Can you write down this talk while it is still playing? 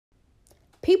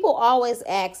People always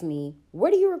ask me,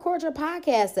 where do you record your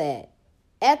podcast at?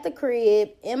 At the crib,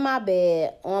 in my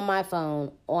bed, on my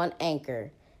phone, on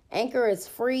Anchor. Anchor is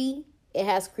free. It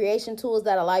has creation tools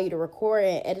that allow you to record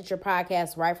and edit your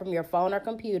podcast right from your phone or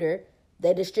computer.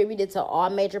 They distribute it to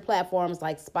all major platforms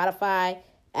like Spotify,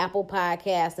 Apple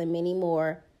Podcasts, and many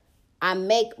more. I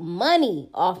make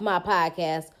money off my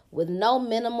podcast with no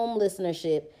minimum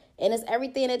listenership. And it's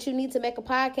everything that you need to make a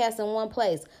podcast in one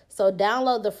place. So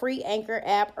download the free Anchor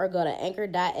app or go to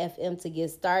anchor.fm to get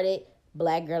started.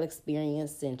 Black Girl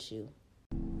Experience sent you.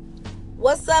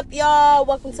 What's up, y'all?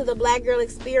 Welcome to the Black Girl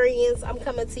Experience. I'm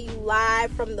coming to you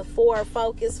live from the Ford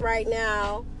Focus right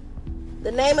now.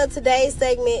 The name of today's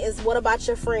segment is What About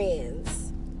Your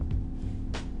Friends?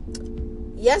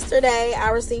 Yesterday,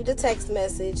 I received a text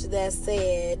message that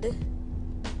said,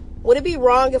 would it be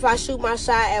wrong if I shoot my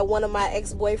shot at one of my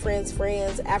ex-boyfriend's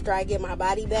friends after I get my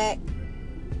body back?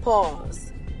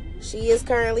 Pause. She is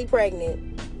currently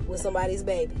pregnant with somebody's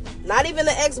baby. Not even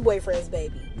the ex-boyfriend's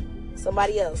baby.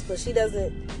 Somebody else. But she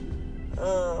doesn't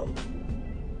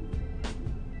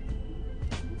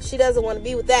want to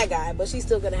be with that guy, but she's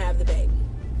still going to have the baby.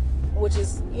 Which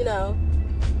is,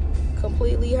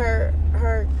 completely her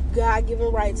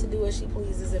God-given right to do as she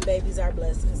pleases, and babies are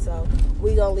blessings. So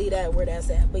we gonna leave that where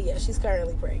that's at. But yeah, she's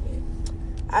currently pregnant.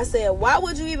 I said, why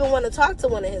would you even want to talk to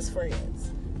one of his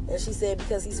friends? And she said,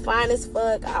 because he's fine as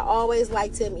fuck. I always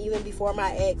liked him even before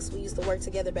my ex. We used to work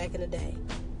together back in the day.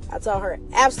 I told her,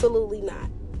 absolutely not.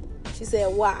 She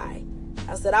said, why?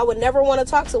 I said, I would never want to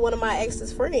talk to one of my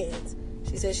ex's friends.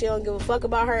 She said she don't give a fuck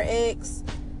about her ex,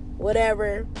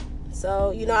 whatever.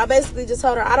 So, I basically just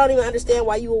told her, I don't even understand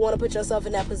why you would want to put yourself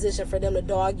in that position for them to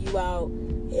dog you out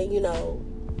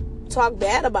and, talk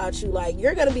bad about you. Like,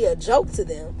 you're going to be a joke to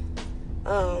them.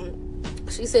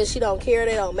 She said she don't care.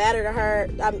 They don't matter to her.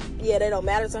 They don't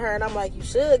matter to her. And I'm like, you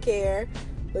should care.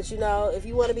 But, if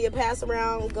you want to be a pass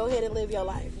around, go ahead and live your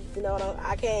life.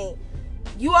 I can't.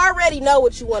 You already know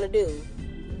what you want to do.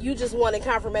 You just wanted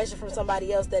confirmation from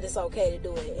somebody else that it's okay to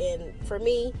do it. And for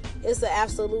me, it's an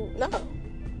absolute no.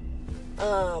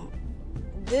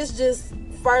 This just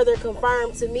further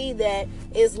confirmed to me that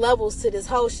it's levels to this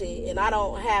whole shit, and I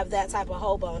don't have that type of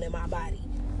hoe bone in my body.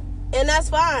 And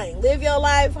that's fine. Live your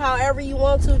life however you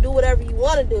want to, do whatever you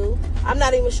want to do. I'm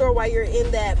not even sure why you're in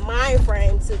that mind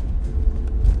frame to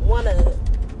want to.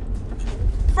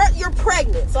 You're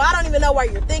pregnant, so I don't even know why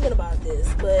you're thinking about this,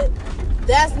 but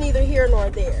that's neither here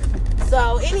nor there.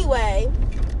 So anyway,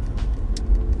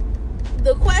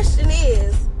 the question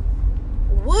is,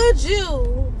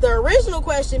 the original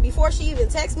question, before she even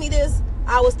texted me this,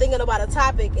 I was thinking about a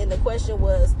topic, and the question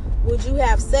was, would you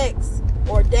have sex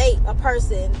or date a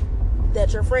person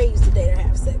that your friend used to date or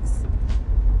have sex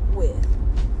with?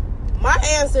 My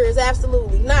answer is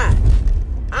absolutely not.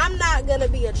 I'm not going to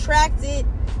be attracted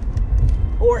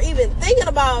or even thinking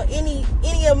about any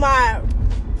of my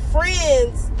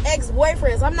friends'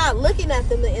 ex-boyfriends. I'm not looking at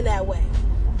them in that way.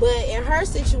 But in her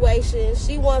situation,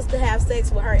 she wants to have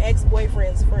sex with her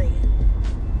ex-boyfriend's friend.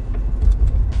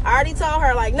 I already told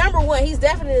her, number one, he's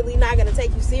definitely not going to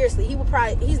take you seriously.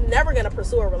 He's never going to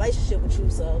pursue a relationship with you.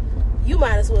 So you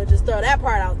might as well just throw that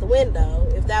part out the window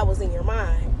if that was in your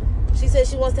mind. She said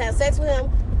she wants to have sex with him.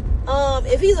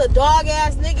 If he's a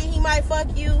dog-ass nigga, he might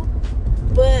fuck you.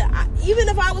 But even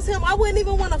if I was him, I wouldn't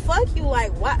even want to fuck you.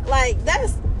 What?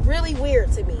 That's really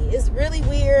weird to me. It's really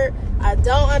weird. I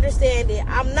don't understand it.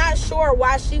 I'm not sure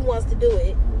why she wants to do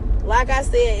it. Like I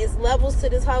said, it's levels to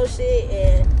this whole shit,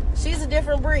 and she's a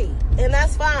different breed, and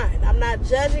that's fine. I'm not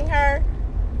judging her.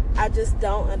 I just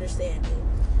don't understand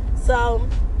it. So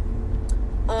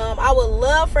I would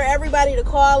love for everybody to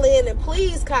call in and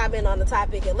please comment on the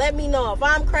topic and let me know if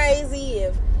I'm crazy,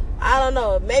 if I don't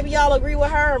know, maybe y'all agree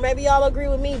with her or maybe y'all agree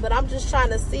with me, but I'm just trying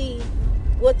to see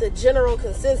what the general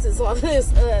consensus on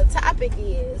this topic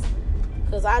is,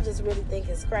 because I just really think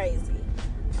it's crazy.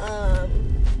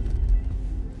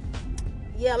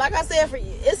 Yeah, like I said,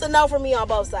 it's a no for me on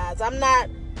both sides. I'm not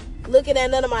looking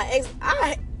at none of my ex.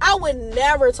 I would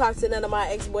never talk to none of my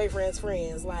ex-boyfriend's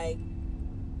friends.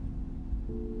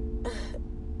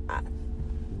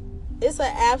 It's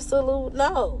an absolute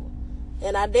no.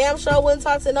 And I damn sure wouldn't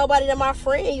talk to nobody that my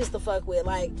friend used to fuck with.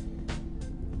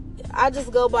 I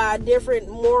just go by a different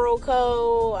moral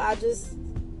code.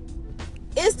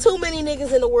 It's too many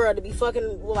niggas in the world to be fucking, you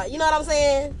know what I'm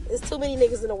saying? It's too many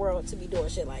niggas in the world to be doing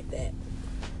shit like that.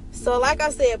 So, like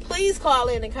I said, please call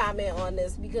in and comment on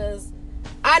this, because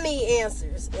I need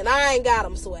answers, and I ain't got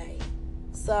them, Sway.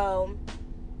 So,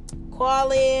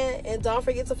 call in, and don't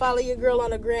forget to follow your girl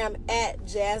on the gram at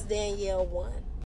JazzDanielle1.